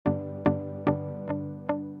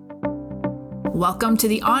Welcome to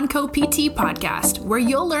the Onco PT podcast, where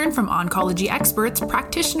you'll learn from oncology experts,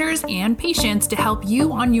 practitioners, and patients to help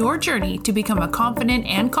you on your journey to become a confident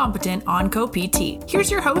and competent Onco PT. Here's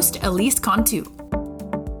your host, Elise Cantu.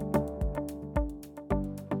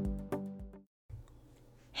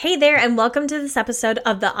 Hey there, and welcome to this episode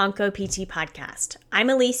of the Onco PT podcast. I'm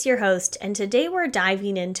Elise, your host, and today we're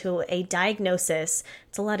diving into a diagnosis.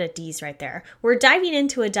 It's a lot of D's right there. We're diving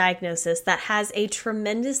into a diagnosis that has a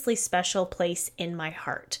tremendously special place in my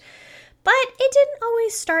heart. But it didn't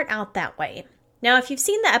always start out that way. Now, if you've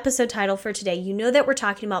seen the episode title for today, you know that we're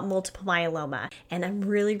talking about multiple myeloma, and I'm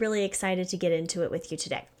really excited to get into it with you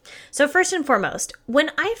today. So first and foremost, when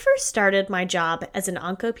I first started my job as an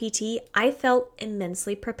Onco PT, I felt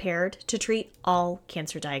immensely prepared to treat all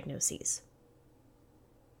cancer diagnoses.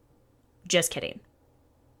 Just kidding.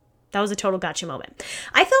 That was a total gotcha moment.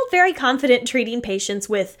 I felt very confident treating patients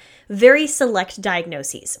with very select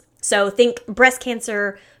diagnoses. So think breast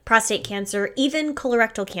cancer, prostate cancer, even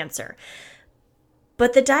colorectal cancer.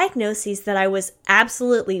 But the diagnoses that I was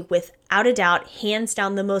absolutely, without a doubt, hands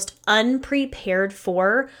down the most unprepared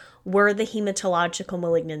for were the hematological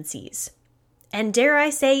malignancies. And dare I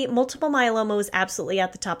say, multiple myeloma was absolutely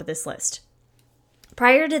at the top of this list.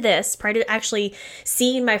 Prior to actually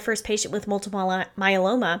seeing my first patient with multiple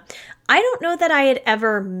myeloma, I don't know that I had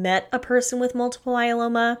ever met a person with multiple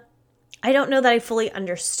myeloma. I don't know that I fully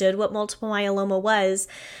understood what multiple myeloma was.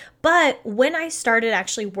 But when I started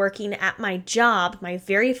actually working at my job, my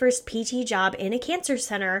very first PT job in a cancer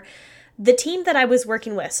center, the team that I was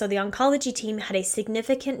working with, so the oncology team, had a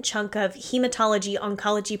significant chunk of hematology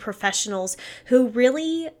oncology professionals who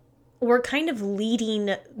really were kind of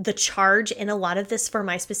leading the charge in a lot of this for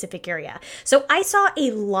my specific area. So I saw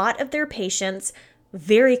a lot of their patients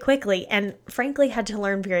very quickly and frankly had to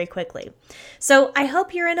learn very quickly. So I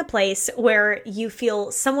hope you're in a place where you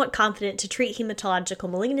feel somewhat confident to treat hematological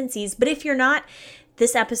malignancies, but if you're not,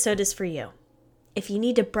 this episode is for you. If you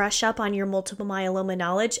need to brush up on your multiple myeloma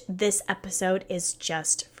knowledge, this episode is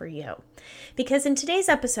just for you. Because in today's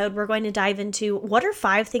episode, we're going to dive into what are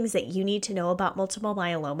 5 things that you need to know about multiple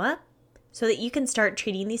myeloma so that you can start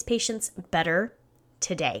treating these patients better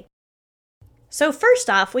today. So first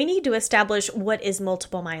off, we need to establish what is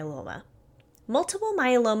multiple myeloma. Multiple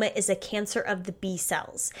myeloma is a cancer of the B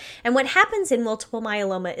cells. And what happens in multiple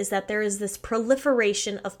myeloma is that there is this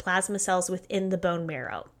proliferation of plasma cells within the bone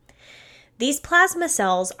marrow. These plasma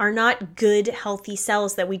cells are not good, healthy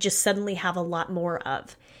cells that we just suddenly have a lot more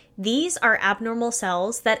of. These are abnormal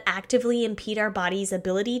cells that actively impede our body's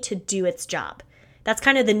ability to do its job. That's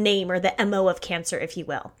kind of the name or the MO of cancer, if you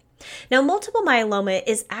will. Now, multiple myeloma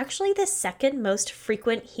is actually the second most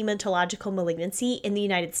frequent hematological malignancy in the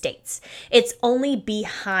United States. It's only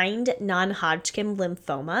behind non-Hodgkin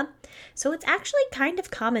lymphoma, so it's actually kind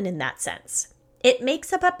of common in that sense. It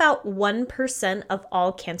makes up about 1% of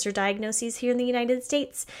all cancer diagnoses here in the United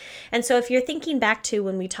States. And so if you're thinking back to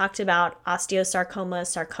when we talked about osteosarcoma,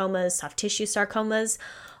 sarcomas, soft tissue sarcomas,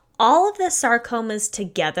 all of the sarcomas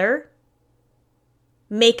together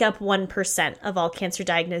make up 1% of all cancer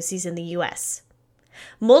diagnoses in the U.S.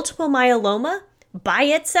 Multiple myeloma by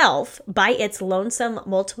itself, by its lonesome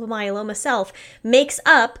multiple myeloma self, makes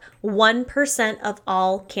up 1% of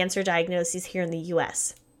all cancer diagnoses here in the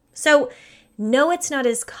U.S. So no, it's not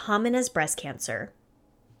as common as breast cancer.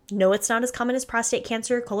 No, it's not as common as prostate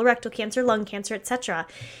cancer, colorectal cancer, lung cancer, etc.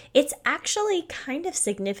 It's actually kind of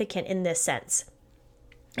significant in this sense.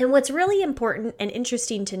 And what's really important and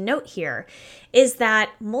interesting to note here is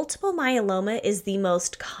that multiple myeloma is the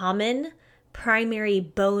most common primary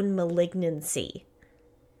bone malignancy,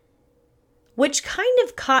 which kind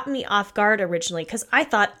of caught me off guard originally because I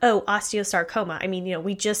thought, oh, osteosarcoma. I mean,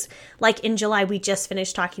 we just, like in July, we just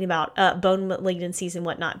finished talking about bone malignancies and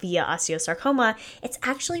whatnot via osteosarcoma. It's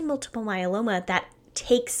actually multiple myeloma that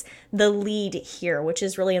takes the lead here, which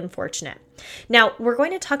is really unfortunate. Now, we're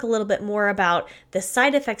going to talk a little bit more about the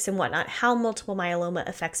side effects and whatnot, how multiple myeloma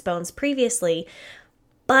affects bones previously,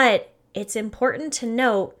 but it's important to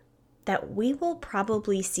note that we will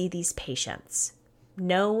probably see these patients.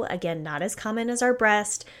 No, again, not as common as our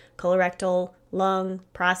breast, colorectal, lung,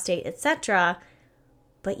 prostate, etc.,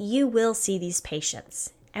 but you will see these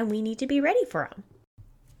patients, and we need to be ready for them.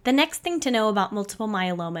 The next thing to know about multiple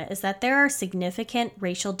myeloma is that there are significant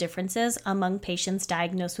racial differences among patients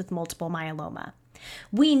diagnosed with multiple myeloma.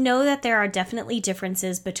 We know that there are definitely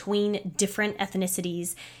differences between different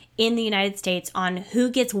ethnicities in the United States on who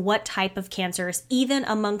gets what type of cancers, even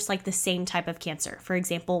amongst like the same type of cancer. For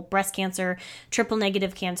example, breast cancer, triple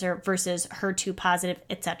negative cancer versus HER2 positive,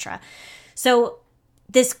 etc. So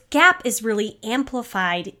This gap is really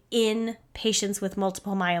amplified in patients with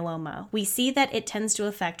multiple myeloma. We see that it tends to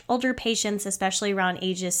affect older patients, especially around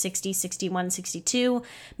ages 60, 61, 62,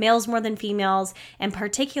 males more than females, and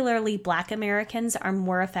particularly Black Americans are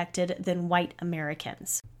more affected than white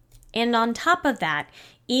Americans. And on top of that,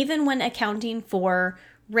 even when accounting for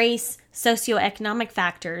race, socioeconomic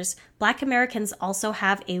factors, Black Americans also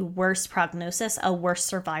have a worse prognosis, a worse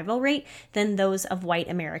survival rate than those of white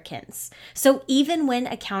Americans. So even when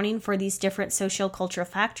accounting for these different sociocultural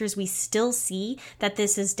factors, we still see that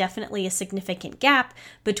this is definitely a significant gap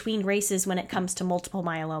between races when it comes to multiple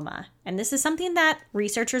myeloma. And this is something that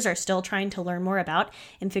researchers are still trying to learn more about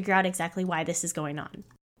and figure out exactly why this is going on.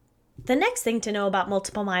 The next thing to know about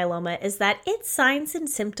multiple myeloma is that its signs and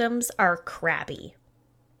symptoms are crabby.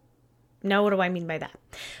 Now, what do I mean by that?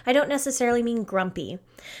 I don't necessarily mean grumpy,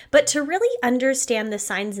 but to really understand the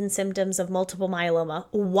signs and symptoms of multiple myeloma,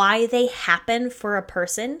 why they happen for a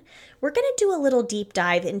person, we're going to do a little deep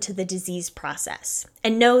dive into the disease process.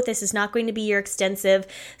 And no, this is not going to be your extensive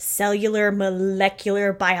cellular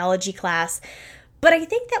molecular biology class, but I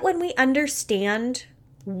think that when we understand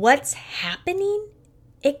what's happening,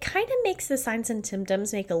 it kind of makes the signs and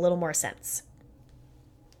symptoms make a little more sense.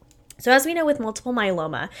 So as we know with multiple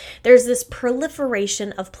myeloma, there's this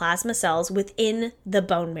proliferation of plasma cells within the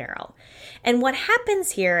bone marrow. And what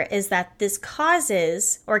happens here is that this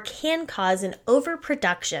causes or can cause an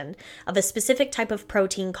overproduction of a specific type of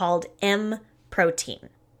protein called M protein.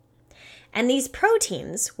 And these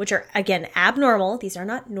proteins, which are, again, abnormal, these are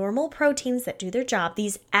not normal proteins that do their job,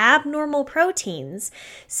 these abnormal proteins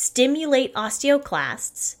stimulate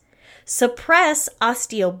osteoclasts, suppress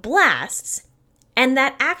osteoblasts, and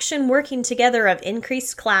that action working together of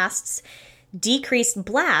increased clasts, decreased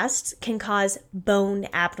blasts can cause bone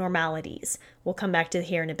abnormalities. We'll come back to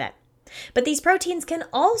here in a bit. But these proteins can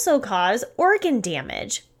also cause organ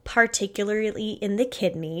damage, particularly in the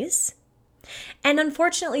kidneys. And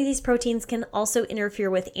unfortunately, these proteins can also interfere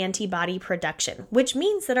with antibody production, which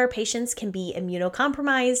means that our patients can be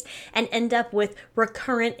immunocompromised and end up with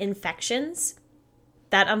recurrent infections.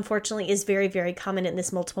 That unfortunately is very, very common in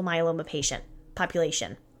this multiple myeloma patient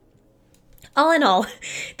population. All in all,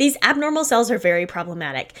 these abnormal cells are very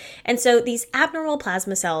problematic. And so these abnormal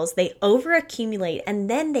plasma cells, they overaccumulate and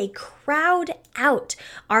then they crowd out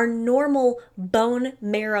our normal bone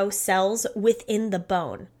marrow cells within the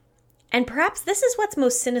bone. And perhaps this is what's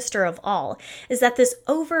most sinister of all, is that this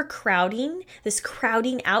overcrowding, this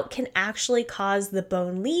crowding out can actually cause the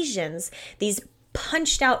bone lesions, these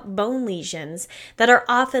punched out bone lesions that are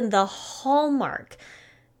often the hallmark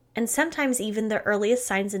and sometimes even the earliest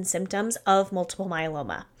signs and symptoms of multiple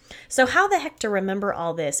myeloma. So how the heck to remember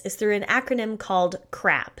all this is through an acronym called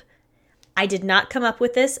CRAB. I did not come up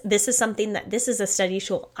with this. This is a study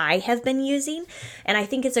tool I have been using, and I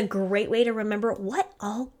think it's a great way to remember what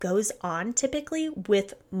all goes on typically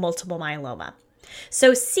with multiple myeloma.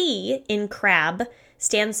 So C in CRAB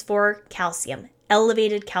stands for calcium,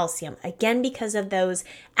 elevated calcium, again because of those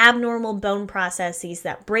abnormal bone processes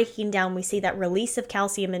that breaking down, we see that release of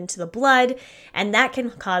calcium into the blood, and that can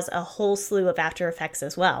cause a whole slew of after effects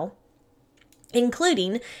as well,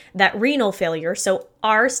 including that renal failure. So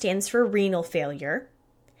R stands for renal failure,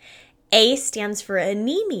 A stands for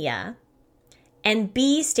anemia, and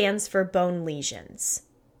B stands for bone lesions.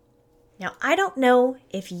 Now, I don't know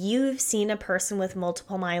if you've seen a person with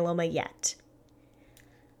multiple myeloma yet,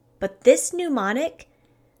 but this mnemonic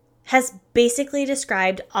has basically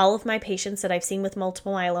described all of my patients that I've seen with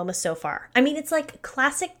multiple myeloma so far. I mean, it's like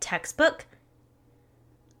classic textbook,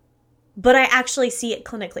 but I actually see it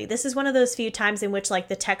clinically. This is one of those few times in which like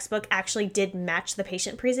the textbook actually did match the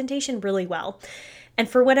patient presentation really well. And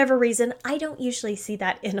for whatever reason, I don't usually see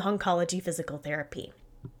that in oncology physical therapy.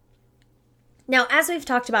 Now, as we've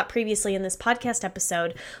talked about previously in this podcast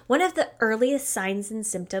episode, one of the earliest signs and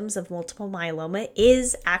symptoms of multiple myeloma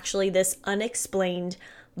is actually this unexplained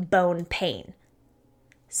bone pain.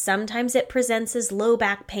 Sometimes it presents as low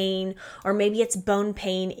back pain, or maybe it's bone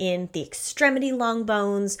pain in the extremity long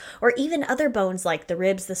bones, or even other bones like the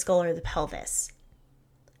ribs, the skull, or the pelvis.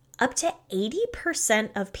 Up to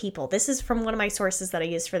 80% of people, this is from one of my sources that I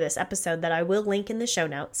used for this episode that I will link in the show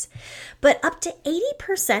notes, but up to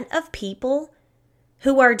 80% of people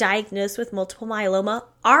who are diagnosed with multiple myeloma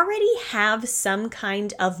already have some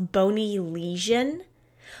kind of bony lesion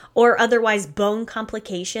or otherwise bone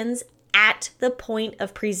complications at the point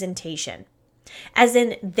of presentation. As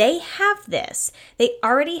in, they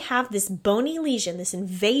already have this bony lesion, this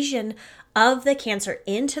invasion of the cancer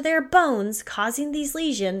into their bones, causing these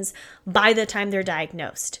lesions by the time they're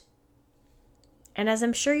diagnosed. And as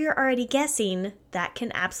I'm sure you're already guessing, that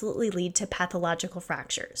can absolutely lead to pathological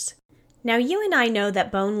fractures. Now, you and I know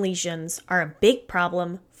that bone lesions are a big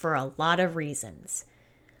problem for a lot of reasons.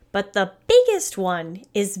 But the biggest one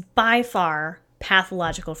is by far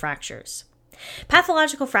pathological fractures.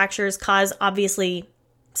 Pathological fractures cause, obviously,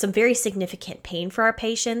 some very significant pain for our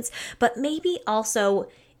patients, but maybe also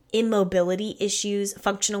immobility issues,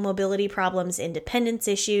 functional mobility problems, independence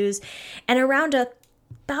issues, and around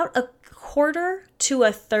about a quarter to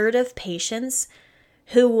a third of patients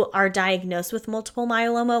who are diagnosed with multiple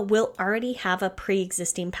myeloma will already have a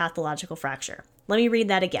pre-existing pathological fracture. Let me read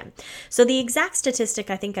that again. So the exact statistic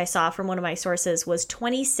I think I saw from one of my sources was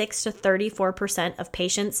 26 to 34% of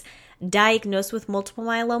patients diagnosed with multiple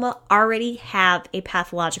myeloma already have a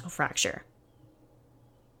pathological fracture.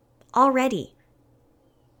 Already.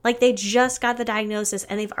 Like they just got the diagnosis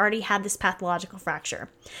and they've already had this pathological fracture.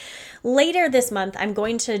 Later this month, I'm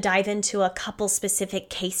going to dive into a couple specific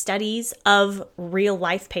case studies of real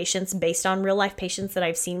life patients based on real life patients that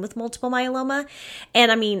I've seen with multiple myeloma.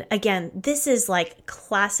 And I mean, again, this is like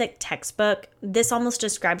classic textbook. This almost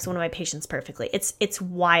describes one of my patients perfectly. It's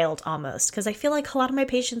wild almost because I feel like a lot of my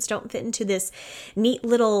patients don't fit into this neat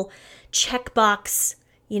little checkbox,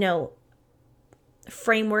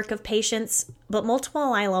 framework of patients. But multiple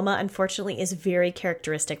myeloma, unfortunately, is very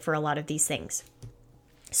characteristic for a lot of these things.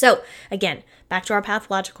 So again, back to our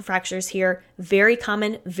pathological fractures here, very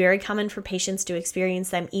common for patients to experience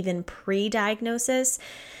them even pre-diagnosis.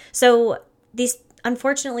 So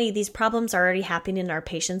unfortunately, these problems are already happening in our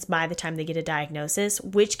patients by the time they get a diagnosis,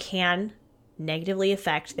 which can negatively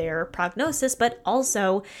affect their prognosis, but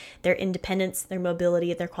also their independence, their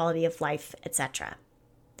mobility, their quality of life, etc.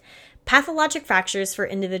 Pathologic fractures for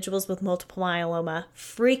individuals with multiple myeloma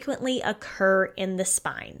frequently occur in the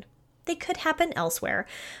spine. They could happen elsewhere,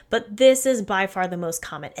 but this is by far the most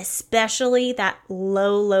common, especially that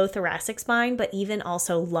low thoracic spine, but even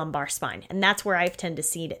also lumbar spine. And that's where I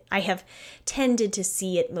have tended to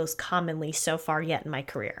see it most commonly so far yet in my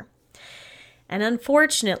career. And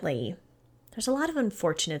unfortunately, there's a lot of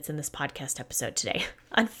unfortunates in this podcast episode today.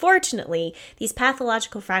 Unfortunately, these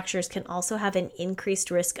pathological fractures can also have an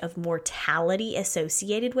increased risk of mortality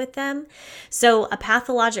associated with them. So a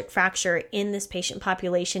pathologic fracture in this patient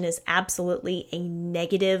population is absolutely a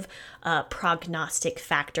negative prognostic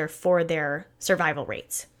factor for their survival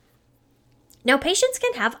rates. Now, patients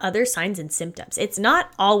can have other signs and symptoms. It's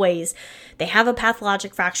not always they have a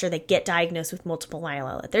pathologic fracture, they get diagnosed with multiple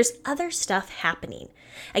myeloma. There's other stuff happening.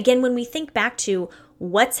 Again, when we think back to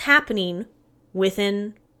what's happening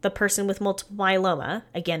within the person with multiple myeloma,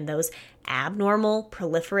 again, those abnormal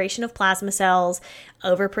proliferation of plasma cells,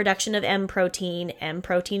 overproduction of M protein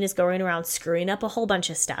is going around screwing up a whole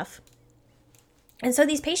bunch of stuff. And so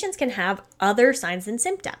these patients can have other signs and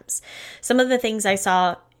symptoms. Some of the things I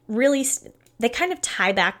saw really they kind of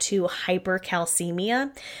tie back to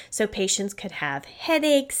hypercalcemia. So patients could have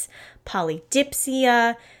headaches,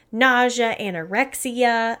 polydipsia, nausea,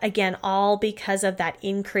 anorexia, again, all because of that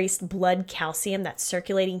increased blood calcium, that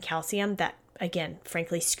circulating calcium that, again,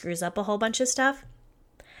 frankly screws up a whole bunch of stuff.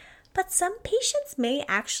 But some patients may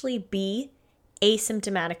actually be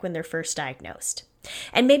asymptomatic when they're first diagnosed.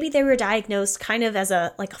 And maybe they were diagnosed kind of as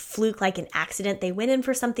a fluke, like an accident. They went in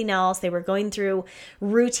for something else. They were going through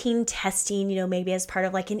routine testing, maybe as part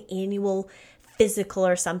of like an annual physical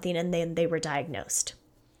or something, and then they were diagnosed.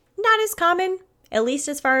 Not as common, at least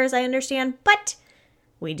as far as I understand, but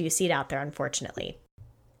we do see it out there, unfortunately.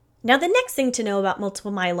 Now, the next thing to know about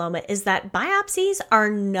multiple myeloma is that biopsies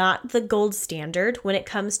are not the gold standard when it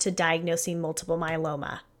comes to diagnosing multiple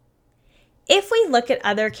myeloma. If we look at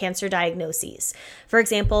other cancer diagnoses, for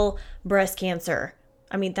example, breast cancer,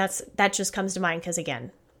 that just comes to mind because,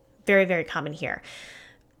 again, very, very common here.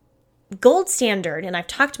 Gold standard, and I've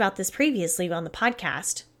talked about this previously on the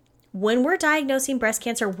podcast, when we're diagnosing breast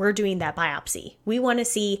cancer, we're doing that biopsy. We want to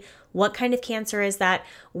see what kind of cancer is that,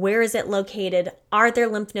 where is it located, are there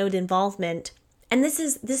lymph node involvement, and this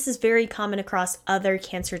is very common across other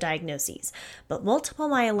cancer diagnoses. But multiple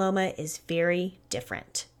myeloma is very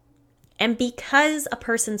different. And because a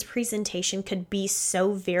person's presentation could be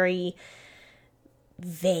so very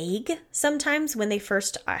vague sometimes when they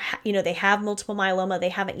first, they have multiple myeloma, they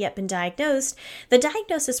haven't yet been diagnosed, the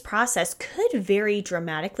diagnosis process could vary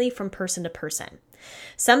dramatically from person to person.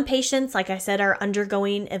 Some patients, like I said, are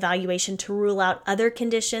undergoing evaluation to rule out other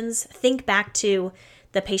conditions. Think back to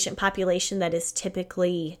the patient population that is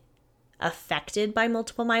typically affected by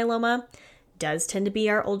multiple myeloma. Does tend to be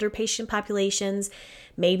our older patient populations.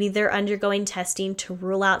 Maybe they're undergoing testing to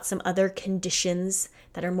rule out some other conditions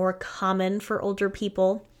that are more common for older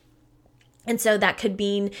people. And so that could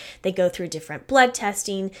mean they go through different blood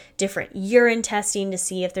testing, different urine testing to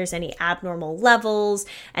see if there's any abnormal levels,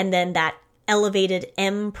 and then that elevated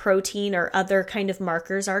M protein or other kind of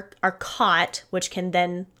markers are caught, which can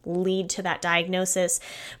then lead to that diagnosis.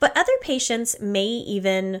 But other patients may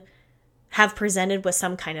even have presented with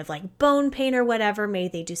some kind of like bone pain or whatever. Maybe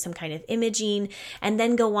they do some kind of imaging and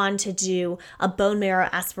then go on to do a bone marrow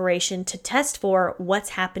aspiration to test for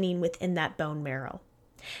what's happening within that bone marrow.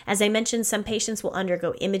 As I mentioned, some patients will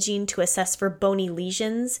undergo imaging to assess for bony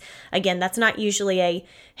lesions. Again, that's not usually a,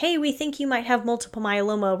 hey, we think you might have multiple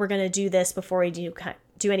myeloma. We're going to do this before we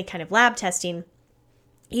do any kind of lab testing.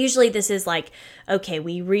 Usually this is like, okay,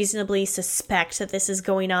 we reasonably suspect that this is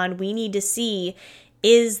going on. We need to see,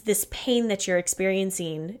 is this pain that you're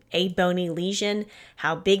experiencing a bony lesion?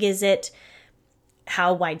 How big is it?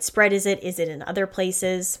 How widespread is it? Is it in other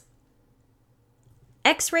places?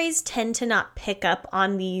 X-rays tend to not pick up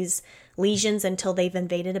on these lesions until they've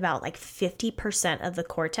invaded about like 50% of the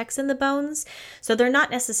cortex in the bones. So they're not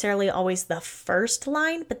necessarily always the first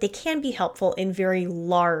line, but they can be helpful in very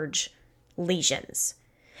large lesions.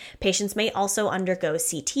 Patients may also undergo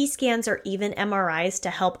CT scans or even MRIs to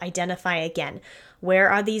help identify again, where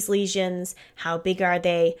are these lesions? How big are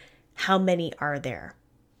they? How many are there?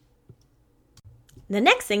 The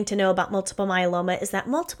next thing to know about multiple myeloma is that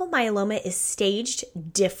multiple myeloma is staged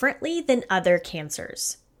differently than other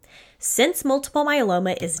cancers. Since multiple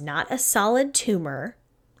myeloma is not a solid tumor,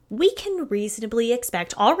 we can reasonably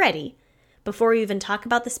expect already, before we even talk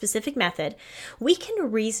about the specific method, we can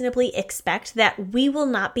reasonably expect that we will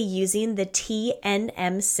not be using the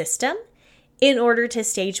TNM system in order to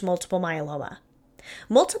stage multiple myeloma.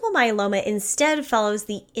 Multiple myeloma instead follows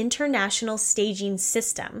the International Staging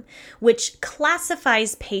System, which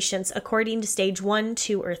classifies patients according to stage 1,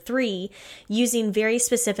 2, or 3 using very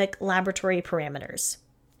specific laboratory parameters.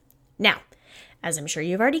 Now, as I'm sure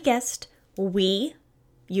you've already guessed, you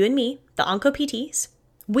and me, the OncoPTs,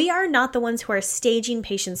 we are not the ones who are staging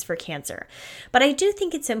patients for cancer. But I do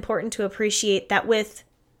think it's important to appreciate that with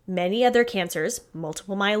many other cancers,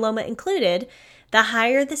 multiple myeloma included, the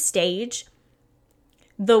higher the stage,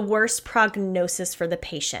 the worse prognosis for the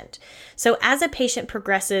patient. So as a patient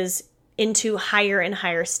progresses into higher and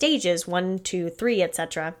higher stages, 1, 2, 3,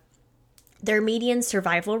 etc., their median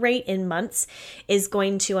survival rate in months is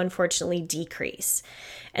going to unfortunately decrease.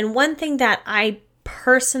 And one thing that I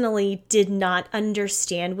personally did not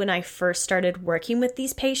understand when I first started working with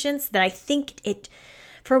these patients, that I think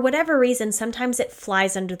for whatever reason, sometimes it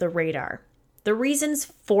flies under the radar. The reasons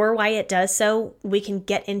for why it does so, we can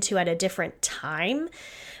get into at a different time.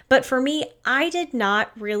 But for me, I did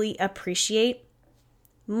not really appreciate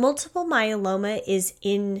multiple myeloma is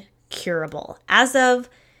incurable. As of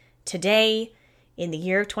today, in the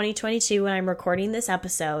year of 2022, when I'm recording this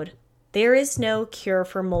episode, there is no cure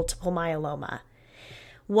for multiple myeloma.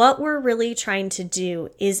 What we're really trying to do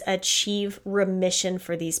is achieve remission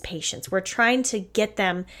for these patients. We're trying to get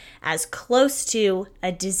them as close to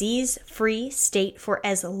a disease-free state for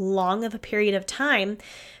as long of a period of time,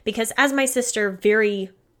 because as my sister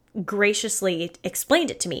very graciously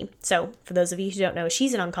explained it to me. So for those of you who don't know,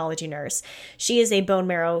 she's an oncology nurse. She is a bone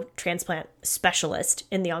marrow transplant specialist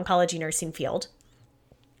in the oncology nursing field.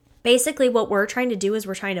 Basically, what we're trying to do is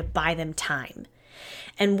we're trying to buy them time.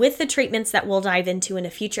 And with the treatments that we'll dive into in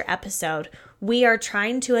a future episode, we are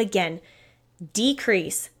trying to, again,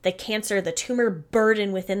 decrease the cancer, the tumor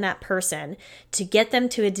burden within that person to get them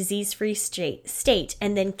to a disease-free state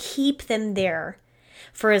and then keep them there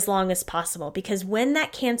for as long as possible. Because when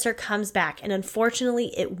that cancer comes back, and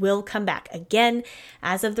unfortunately it will come back again,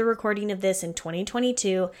 as of the recording of this in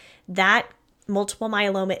 2022, that multiple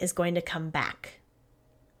myeloma is going to come back.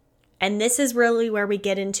 And this is really where we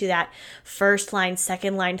get into that first line,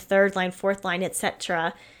 second line, third line, fourth line,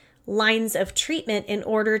 etc. lines of treatment in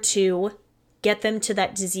order to get them to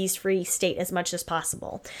that disease-free state as much as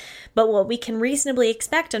possible. But what we can reasonably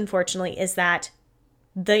expect, unfortunately, is that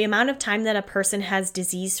the amount of time that a person has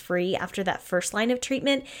disease-free after that first line of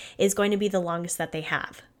treatment is going to be the longest that they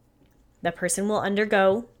have. The person will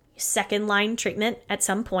undergo second line treatment at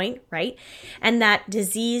some point, right? And that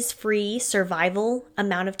disease-free survival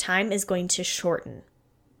amount of time is going to shorten.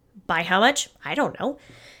 By how much? I don't know.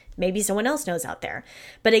 Maybe someone else knows out there.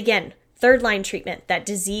 But again, third line treatment, that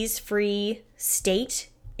disease-free state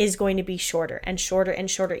is going to be shorter and shorter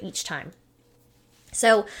and shorter each time.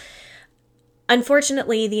 So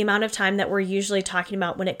unfortunately, the amount of time that we're usually talking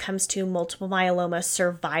about when it comes to multiple myeloma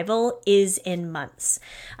survival is in months.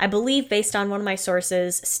 I believe, based on one of my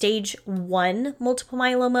sources, stage 1 multiple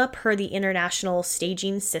myeloma per the international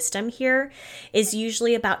staging system here is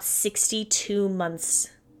usually about 62 months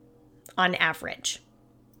on average.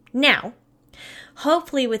 Now,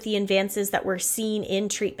 hopefully with the advances that we're seeing in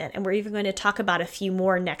treatment, and we're even going to talk about a few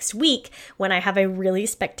more next week when I have a really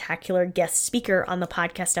spectacular guest speaker on the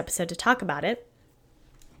podcast episode to talk about it,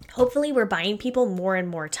 hopefully we're buying people more and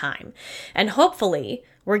more time. And hopefully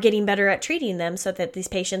we're getting better at treating them so that these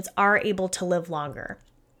patients are able to live longer.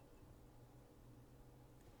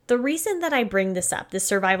 The reason that I bring this up, this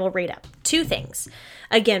survival rate up, two things.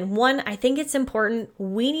 Again, one, I think it's important.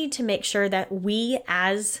 We need to make sure that we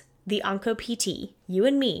as the OncoPT, you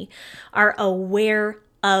and me, are aware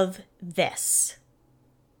of this.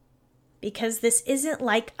 Because this isn't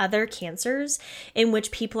like other cancers in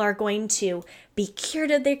which people are going to be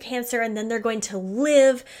cured of their cancer and then they're going to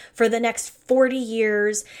live for the next 40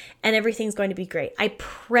 years and everything's going to be great. I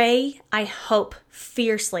pray, I hope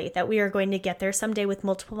fiercely that we are going to get there someday with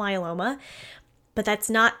multiple myeloma, but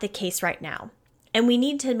that's not the case right now. And we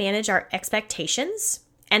need to manage our expectations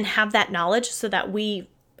and have that knowledge so that we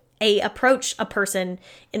approach a person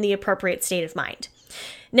in the appropriate state of mind.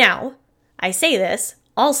 Now, I say this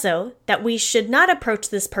also that we should not approach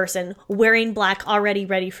this person wearing black already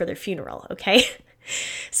ready for their funeral, okay?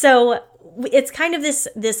 So it's kind of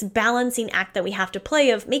this balancing act that we have to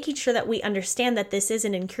play of making sure that we understand that this is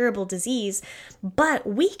an incurable disease, but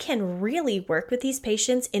we can really work with these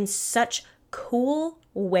patients in such cool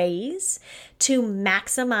ways to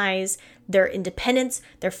maximize their independence,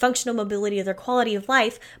 their functional mobility, their quality of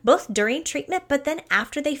life, both during treatment, but then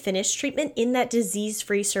after they finish treatment in that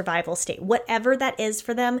disease-free survival state, whatever that is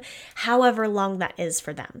for them, however long that is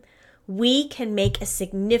for them. We can make a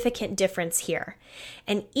significant difference here.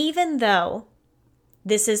 And even though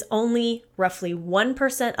this is only roughly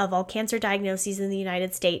 1% of all cancer diagnoses in the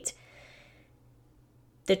United States,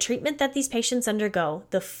 the treatment that these patients undergo,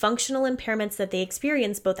 the functional impairments that they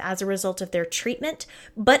experience both as a result of their treatment,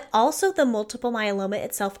 but also the multiple myeloma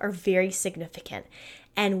itself are very significant.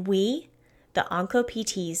 And we, the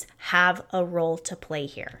OncoPTs, have a role to play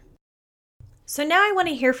here. So now I want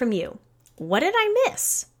to hear from you. What did I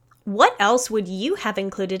miss? What else would you have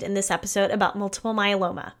included in this episode about multiple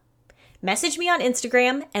myeloma? Message me on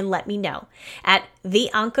Instagram and let me know at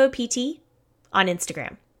the OncoPT on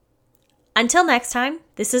Instagram. Until next time,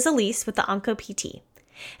 this is Elise with the OncoPT.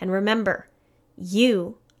 And remember,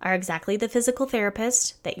 you are exactly the physical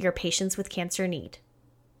therapist that your patients with cancer need.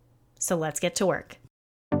 So let's get to work.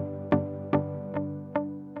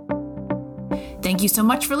 Thank you so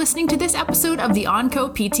much for listening to this episode of the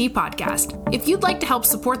OncoPT podcast. If you'd like to help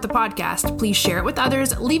support the podcast, please share it with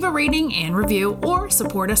others, leave a rating and review, or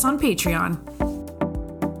support us on Patreon.